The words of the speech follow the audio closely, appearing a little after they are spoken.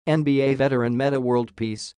NBA veteran Metta World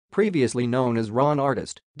Peace, previously known as Ron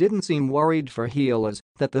Artest, didn't seem worried for Gilas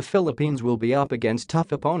that the Philippines will be up against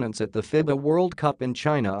tough opponents at the FIBA World Cup in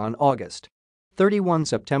China on August 31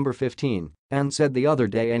 September 15, and said the other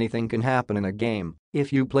day anything can happen in a game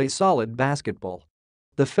if you play solid basketball.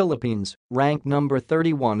 The Philippines, ranked number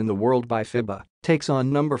 31 in the world by FIBA, takes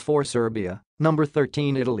on number 4 Serbia, number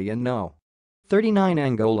 13 Italy and no. 39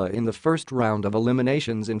 Angola in the first round of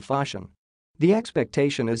eliminations in Foshan. The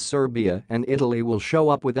expectation is Serbia and Italy will show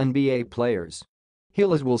up with NBA players.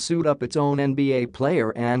 Gilas will suit up its own NBA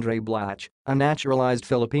player Andray Blatche, a naturalized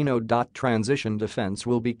Filipino. Transition defense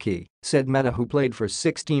will be key, said Metta, who played for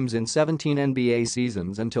 6 teams in 17 NBA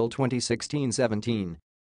seasons until 2016-17.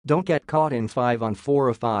 Don't get caught in 5-on-4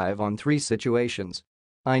 or 5-on-3 situations.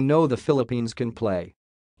 I know the Philippines can play.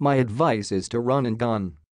 My advice is to run and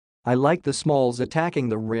gun. I like the smalls attacking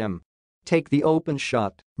the rim. Take the open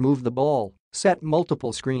shot, move the ball, set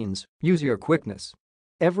multiple screens, use your quickness.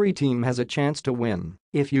 Every team has a chance to win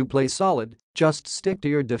if you play solid, just stick to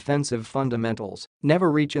your defensive fundamentals,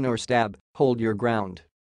 never reach in or stab, hold your ground.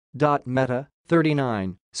 Metta,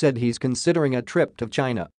 39, said he's considering a trip to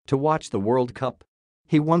China to watch the World Cup.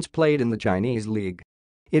 He once played in the Chinese league.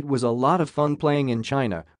 It was a lot of fun playing in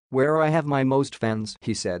China, where I have my most fans,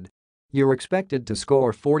 he said. You're expected to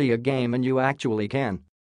score 40 a game and you actually can.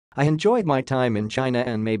 I enjoyed my time in China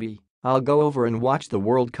and maybe I'll go over and watch the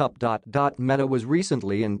World Cup. Metta was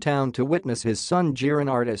recently in town to witness his son Ron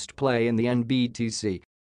Artest play in the NBTC.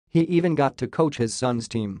 He even got to coach his son's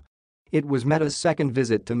team. It was Metta's second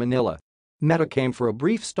visit to Manila. Metta came for a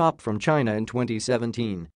brief stop from China in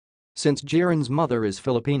 2017. Since Ron's mother is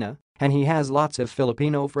Filipina and he has lots of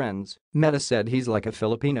Filipino friends, Metta said he's like a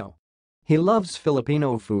Filipino. He loves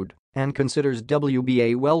Filipino food and considers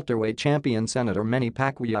WBA welterweight champion Senator Manny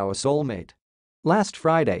Pacquiao a soulmate. Last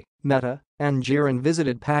Friday, Metta and Ron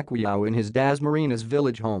visited Pacquiao in his Dasmariñas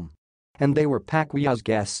village home. And they were Pacquiao's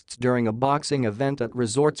guests during a boxing event at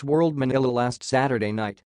Resorts World Manila last Saturday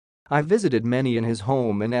night. I visited Manny in his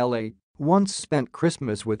home in LA, once spent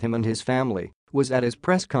Christmas with him and his family, was at his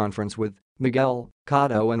press conference with Miguel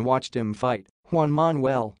Cotto and watched him fight Juan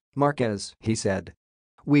Manuel Marquez, he said.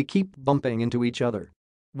 We keep bumping into each other.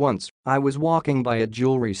 Once, I was walking by a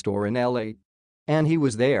jewelry store in LA. And he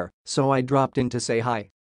was there, so I dropped in to say hi.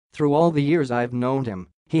 Through all the years I've known him,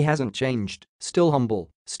 he hasn't changed, still humble,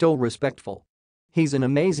 still respectful. He's an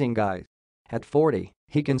amazing guy. At 40,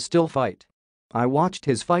 he can still fight. I watched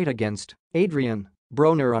his fight against Adrian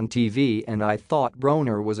Broner on TV and I thought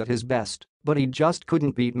Broner was at his best, but he just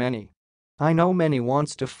couldn't beat Manny. I know Manny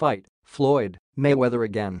wants to fight Floyd Mayweather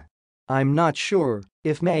again. I'm not sure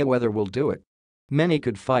if Mayweather will do it. Manny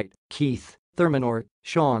could fight Keith Thurman or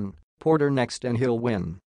Sean Porter next and he'll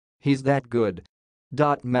win. He's that good.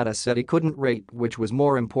 Metta said he couldn't rate which was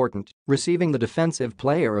more important, receiving the Defensive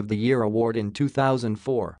Player of the Year award in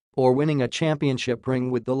 2004 or winning a championship ring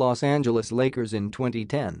with the Los Angeles Lakers in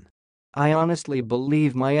 2010. I honestly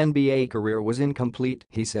believe my NBA career was incomplete,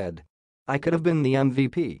 he said. I could have been the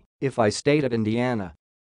MVP if I stayed at Indiana.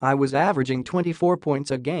 I was averaging 24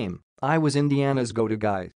 points a game, I was Indiana's go-to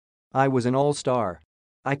guy. I was an all-star.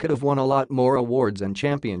 I could have won a lot more awards and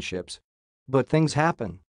championships. But things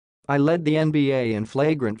happen. I led the NBA in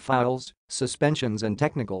flagrant fouls, suspensions and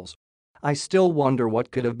technicals. I still wonder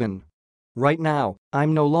what could have been. Right now,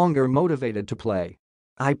 I'm no longer motivated to play.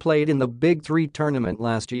 I played in the Big 3 tournament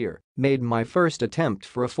last year, made my first attempt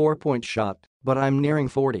for a 4-point shot, but I'm nearing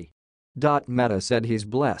 40. Metta said he's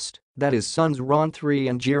blessed that his sons Ron 3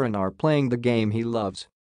 and Ron are playing the game he loves.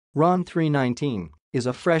 Ron 319 is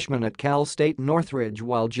a freshman at Cal State Northridge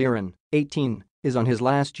while Ron, 18, is on his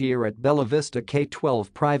last year at Bella Vista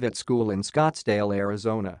K-12 private school in Scottsdale,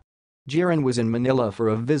 Arizona. Ron was in Manila for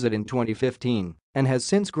a visit in 2015 and has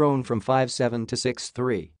since grown from 5'7" to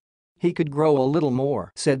 6'3". He could grow a little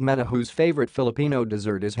more, said Metta, whose favorite Filipino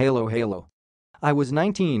dessert is halo. I was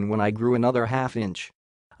 19 when I grew another half-inch.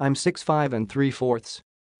 I'm 6'5" and 3/4".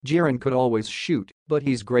 Ron could always shoot, but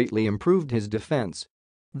he's greatly improved his defense.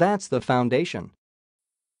 That's the foundation.